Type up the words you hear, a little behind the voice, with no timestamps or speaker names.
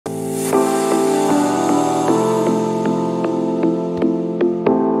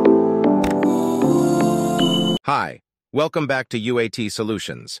Hi, welcome back to UAT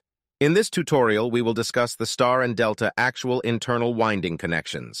Solutions. In this tutorial, we will discuss the star and delta actual internal winding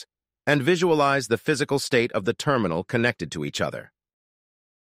connections and visualize the physical state of the terminal connected to each other.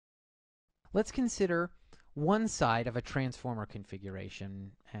 Let's consider one side of a transformer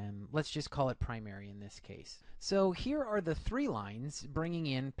configuration, and let's just call it primary in this case. So here are the three lines bringing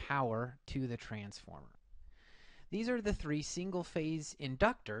in power to the transformer. These are the three single-phase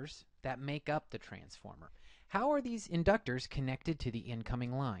inductors that make up the transformer. How are these inductors connected to the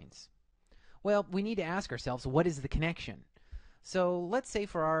incoming lines? Well, we need to ask ourselves, what is the connection? So let's say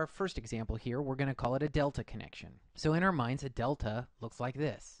for our first example here, we're going to call it a delta connection. So in our minds, a delta looks like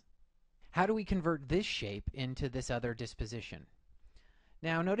this. How do we convert this shape into this other disposition?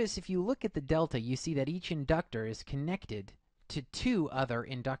 Now notice if you look at the delta, you see that each inductor is connected to two other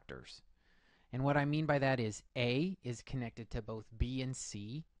inductors. And what I mean by that is A is connected to both B and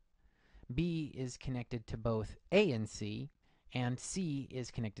C, B is connected to both A and C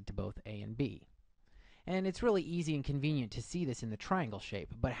is connected to both A and B. And it's really easy and convenient to see this in the triangle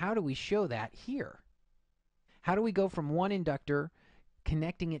shape, but how do we show that here? How do we go from one inductor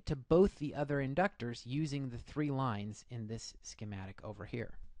connecting it to both the other inductors using the three lines in this schematic over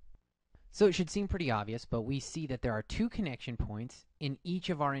here? So it should seem pretty obvious, but we see that there are two connection points in each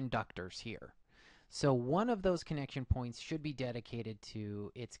of our inductors here. So one of those connection points should be dedicated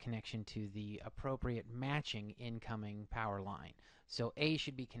to its connection to the appropriate matching incoming power line. So A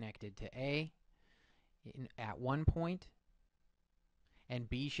should be connected to A at one point, and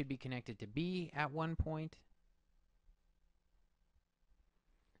B should be connected to B at one point,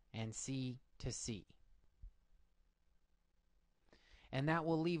 and C to C. And that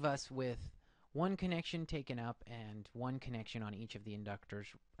will leave us with one connection taken up and one connection on each of the inductors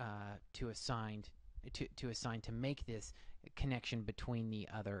to assign to make this connection between the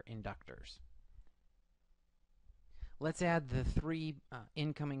other inductors. Let's add the three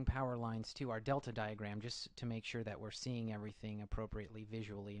incoming power lines to our delta diagram just to make sure that we're seeing everything appropriately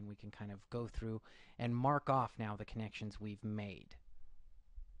visually, and we can kind of go through and mark off now the connections we've made.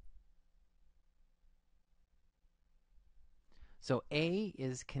 So A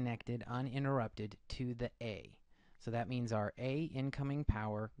is connected uninterrupted to the A. So that means our A incoming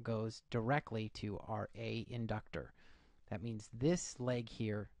power goes directly to our A inductor. That means this leg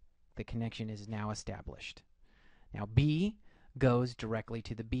here, the connection is now established. Now B goes directly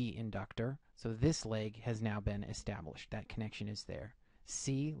to the B inductor, so this leg has now been established. That connection is there.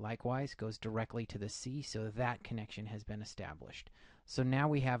 C likewise goes directly to the C, so that connection has been established. So now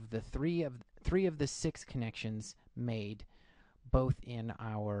we have the three of the six connections made, both in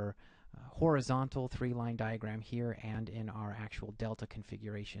our horizontal three-line diagram here and in our actual delta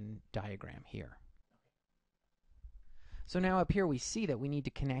configuration diagram here. So now up here we see that we need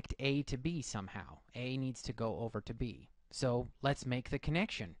to connect A to B somehow. A needs to go over to B. So let's make the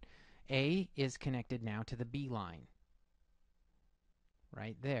connection. A is connected now to the B line.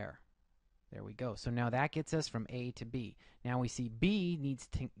 Right there. There we go. So now that gets us from A to B. Now we see B needs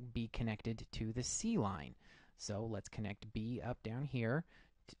to be connected to the C line. So let's connect B up down here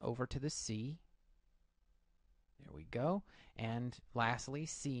over to the C. There we go. And lastly,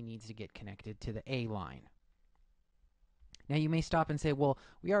 C needs to get connected to the A line. Now you may stop and say, well,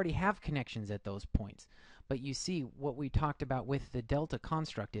 we already have connections at those points. But you see, what we talked about with the delta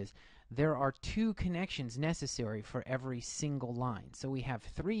construct is there are two connections necessary for every single line. So we have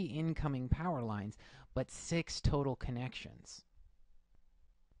three incoming power lines, but six total connections.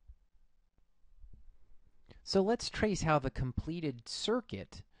 So let's trace how the completed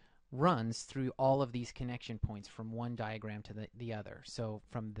circuit runs through all of these connection points from one diagram to the other. So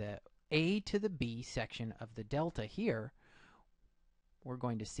from the A to the B section of the delta here, we're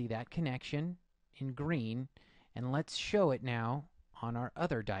going to see that connection in green, and let's show it now on our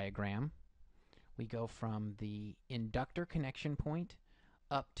other diagram. We go from the inductor connection point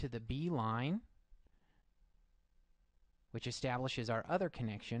up to the B line, which establishes our other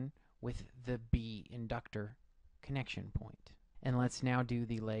connection with the B inductor connection point. And let's now do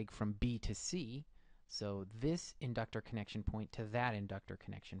the leg from B to C. So this inductor connection point to that inductor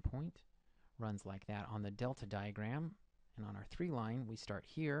connection point runs like that on the delta diagram. And on our three line, we start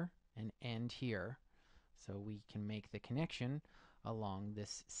here and end here. So we can make the connection along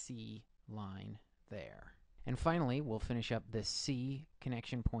this C line there. And finally, we'll finish up this C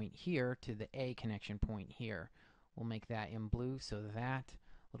connection point here to the A connection point here. We'll make that in blue, so that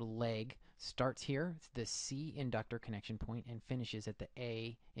little leg starts here, it's the C inductor connection point, and finishes at the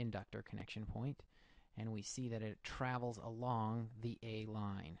A inductor connection point. And we see that it travels along the A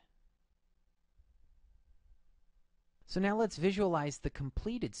line. So now let's visualize the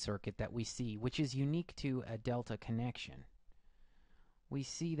completed circuit that we see, which is unique to a delta connection. We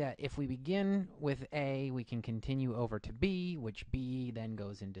see that if we begin with A, we can continue over to B, which B then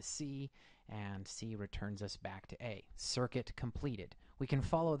goes into C, and C returns us back to A. Circuit completed. We can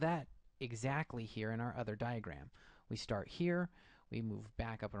follow that exactly here in our other diagram. We start here, we move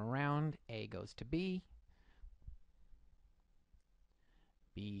back up and around, A goes to B,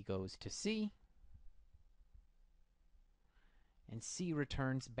 B goes to C, and C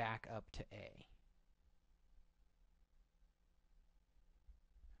returns back up to A.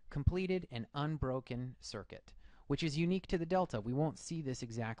 Completed an unbroken circuit, which is unique to the delta. We won't see this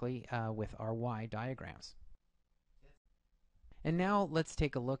exactly with our Y diagrams. And now let's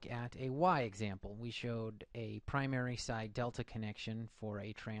take a look at a Y example. We showed a primary side delta connection for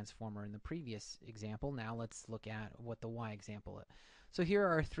a transformer in the previous example. Now let's look at what the Y example is. So here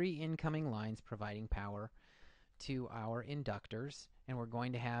are 3 incoming lines providing power to our inductors, and we're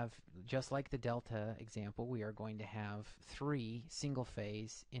going to have, just like the delta example, we are going to have 3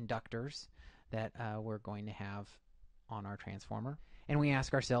 single-phase inductors that we're going to have on our transformer. And we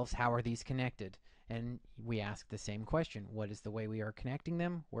ask ourselves, how are these connected? And we ask the same question. What is the way we are connecting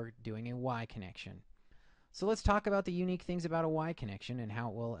them? We're doing a Y connection. So let's talk about the unique things about a Y connection and how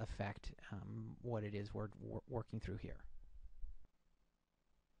it will affect what it is we're working through here.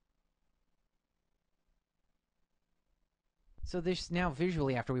 So this now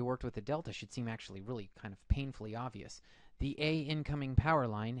visually, after we worked with the delta, should seem actually really kind of painfully obvious. The A incoming power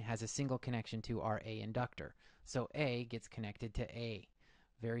line has a single connection to our A inductor. So A gets connected to A.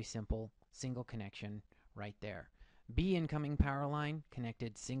 Very simple, single connection right there. B incoming power line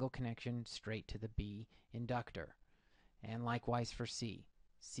connected, single connection straight to the B inductor. And likewise for C.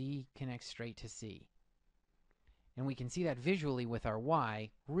 C connects straight to C. And we can see that visually with our Y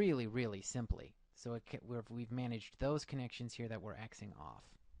really, really simply. So we've managed those connections here that we're Xing off.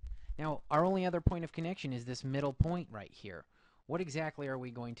 Now, our only other point of connection is this middle point right here. What exactly are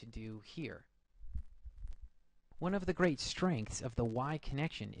we going to do here? One of the great strengths of the Y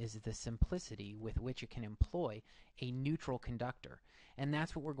connection is the simplicity with which it can employ a neutral conductor. And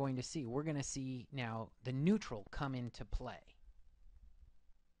that's what we're going to see. We're going to see now the neutral come into play.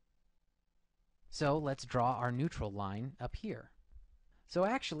 So let's draw our neutral line up here. So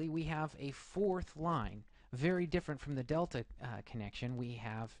actually we have a 4th line, very different from the delta connection. We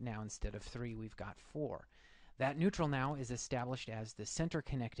have now, instead of 3, we've got 4. That neutral now is established as the center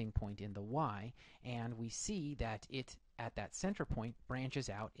connecting point in the Y, and we see that it, at that center point, branches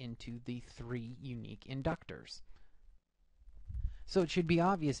out into the 3 unique inductors. So it should be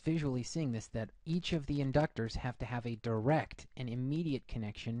obvious visually seeing this that each of the inductors have to have a direct and immediate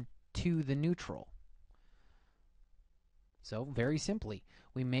connection to the neutral. So very simply,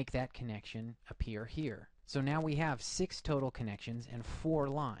 we make that connection appear here. So now we have 6 total connections and 4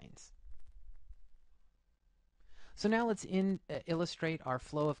 lines. So now let's illustrate our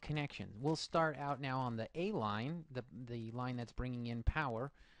flow of connections. We'll start out now on the A line, the line that's bringing in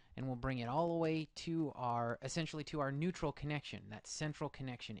power, and we'll bring it all the way to our, essentially to our neutral connection, that central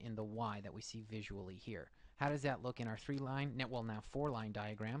connection in the Y that we see visually here. How does that look in our 3-line, well now 4-line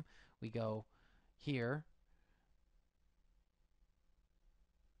diagram? We go here,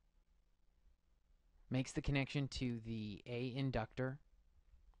 makes the connection to the A inductor,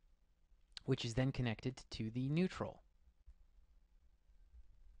 which is then connected to the neutral.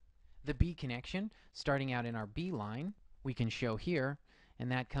 The B connection, starting out in our B line, we can show here, and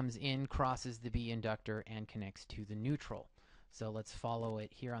that comes in, crosses the B inductor, and connects to the neutral. So let's follow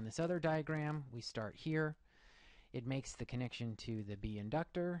it here on this other diagram. We start here. It makes the connection to the B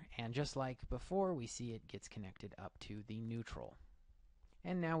inductor, and just like before, we see it gets connected up to the neutral.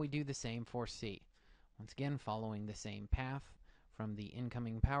 And now we do the same for C. Once again, following the same path from the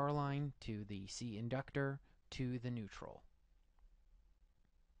incoming power line to the C inductor to the neutral.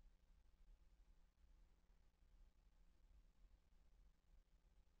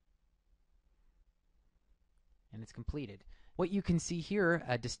 And it's completed. What you can see here,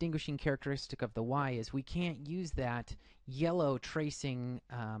 a distinguishing characteristic of the Y, is we can't use that yellow tracing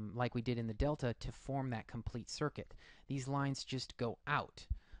like we did in the delta to form that complete circuit. These lines just go out.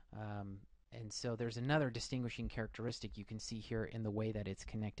 And so there's another distinguishing characteristic you can see here in the way that it's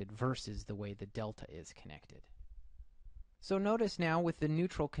connected versus the way the delta is connected. So notice now with the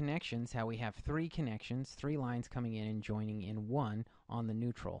neutral connections how we have 3 connections, 3 lines coming in and joining in 1 on the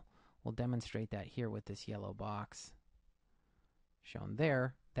neutral. We'll demonstrate that here with this yellow box shown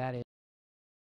there. That is